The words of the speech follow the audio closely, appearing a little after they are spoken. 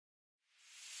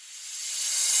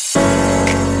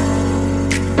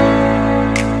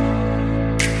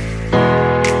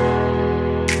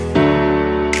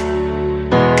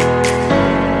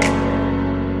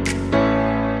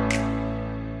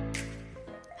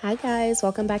Hi guys,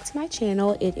 welcome back to my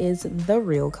channel. It is The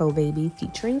Real Co-Baby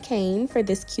featuring Caine for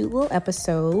this cute little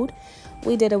episode.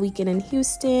 We did a weekend in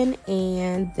Houston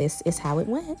and this is how it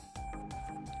went.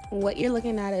 What you're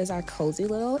looking at is our cozy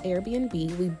little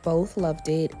Airbnb. We both loved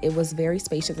it. It was very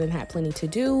spacious and had plenty to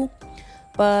do.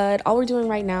 But all we're doing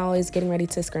right now is getting ready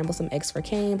to scramble some eggs for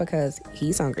Caine because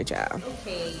he's hungry, child.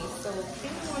 Okay, so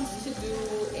Caine wants to do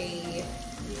a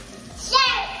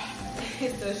shark.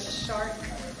 It's a shark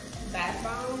bath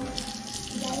bomb,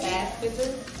 bath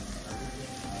visit,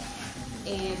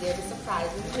 and there's a surprise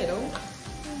in the middle.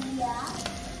 Yeah.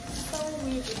 So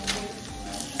we just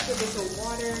put this with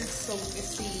water so we can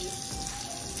see.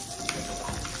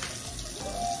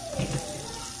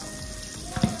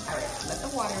 All right, let the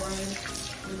water run.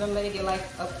 We're gonna let it get like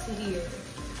up to here.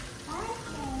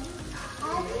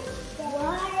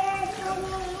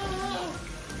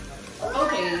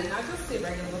 Okay, now just sit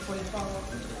right here before you fall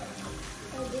off.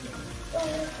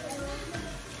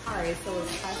 Alright, so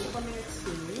it's plastic on there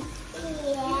too.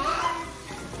 Yeah.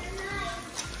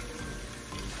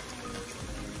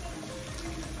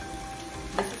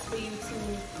 This is for you to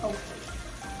open.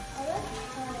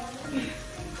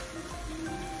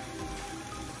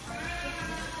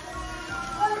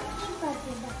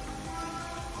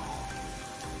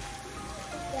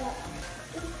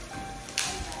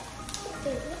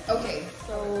 Okay,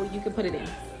 so you can put it in.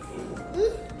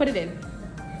 Put it in.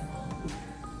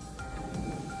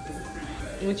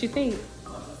 What you think?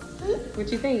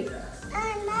 What you think?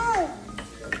 Oh no,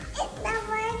 it's not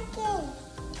working.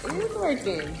 It is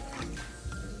working.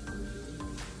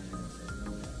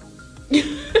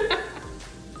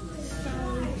 So,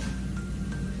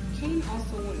 Caine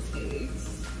also wants eggs.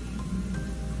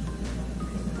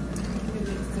 I'm gonna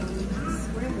make some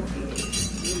scrambled eggs.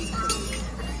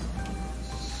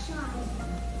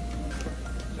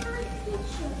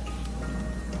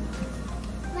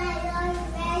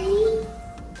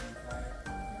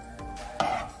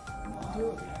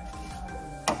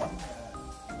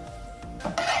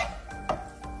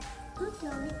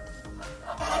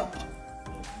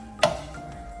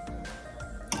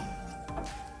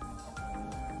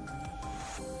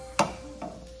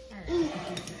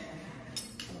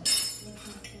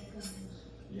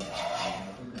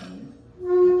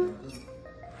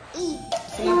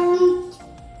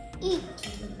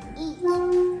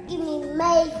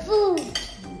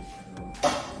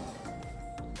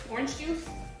 Orange juice?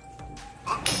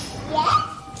 Yes.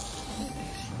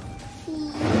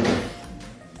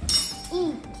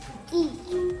 Eat.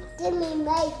 Give me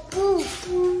my food.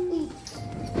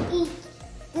 Eat.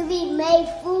 Give me my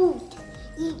food.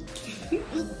 Eat.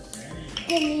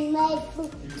 Give me my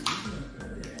food.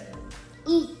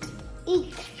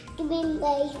 Eat. Give me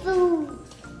my food.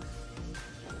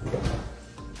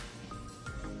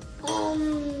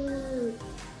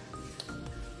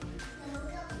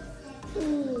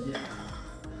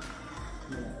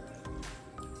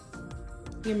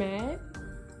 You're mad?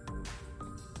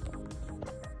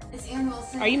 It's Ann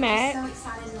Wilson. Are you mad? I'm so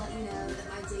excited to let you know that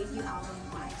my debut album,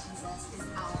 Why Jesus, is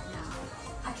out now.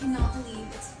 I cannot believe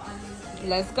it's finally here.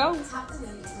 Let's go. Tap the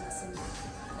link to listen now.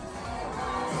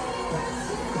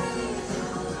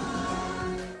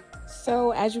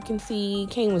 So as you can see,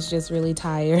 Caine was just really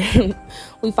tired.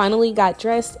 We finally got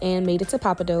dressed and made it to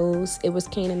Papa Do's. It was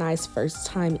Caine and I's first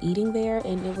time eating there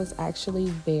and it was actually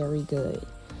very good.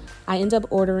 I ended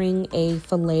up ordering a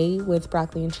filet with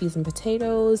broccoli and cheese and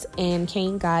potatoes, and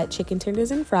Caine got chicken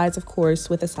tenders and fries, of course,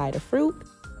 with a side of fruit.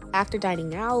 After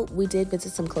dining out, we did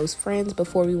visit some close friends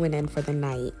before we went in for the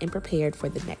night and prepared for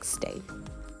the next day.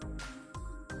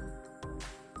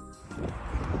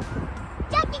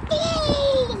 Chuck E.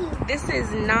 Cheese. This is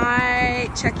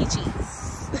not Chuck E.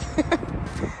 Cheese.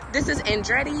 This is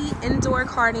Andretti Indoor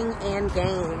Karting and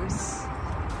Games.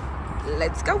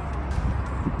 Let's go.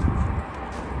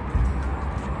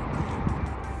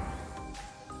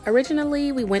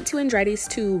 Originally, we went to Andretti's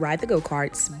to ride the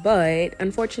go-karts, but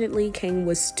unfortunately, Caine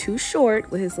was too short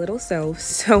with his little self,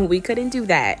 so we couldn't do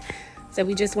that. So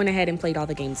we just went ahead and played all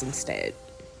the games instead.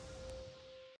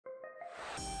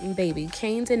 Baby,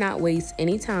 Caine did not waste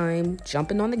any time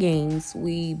jumping on the games.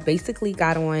 We basically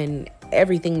got on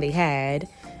everything they had,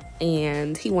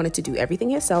 and he wanted to do everything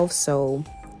himself, so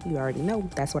you already know,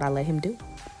 that's what I let him do.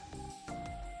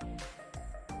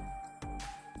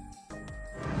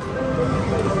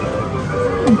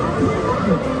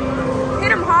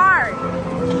 Hit him hard.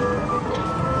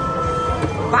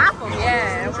 Bop him,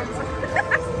 yeah.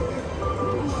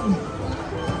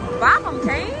 Bop him,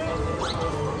 Caine.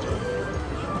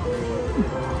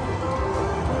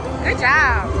 Good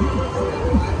job.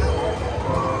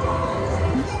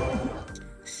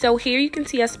 So here you can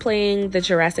see us playing the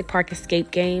Jurassic Park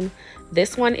escape game.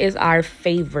 This one is our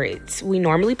favorite. We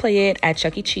normally play it at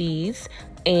Chuck E. Cheese,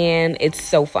 and it's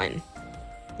so fun.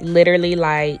 Literally,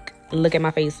 like, look at my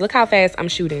face. Look how fast I'm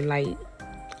shooting. Like,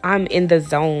 I'm in the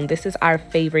zone. This is our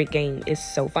favorite game. It's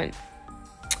so fun.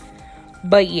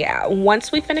 But yeah,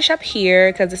 once we finish up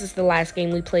here, because this is the last game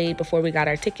we played before we got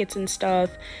our tickets and stuff,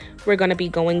 we're going to be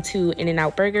going to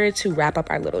In-N-Out Burger to wrap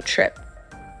up our little trip.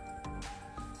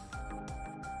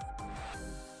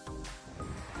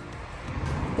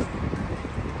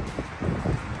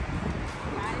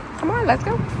 Come on, let's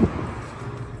go.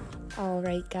 All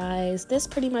right, guys, this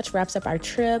pretty much wraps up our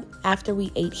trip. After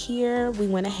we ate here, we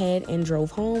went ahead and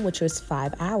drove home, which was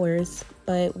 5 hours.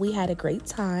 But we had a great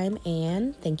time,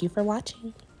 and thank you for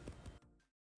watching.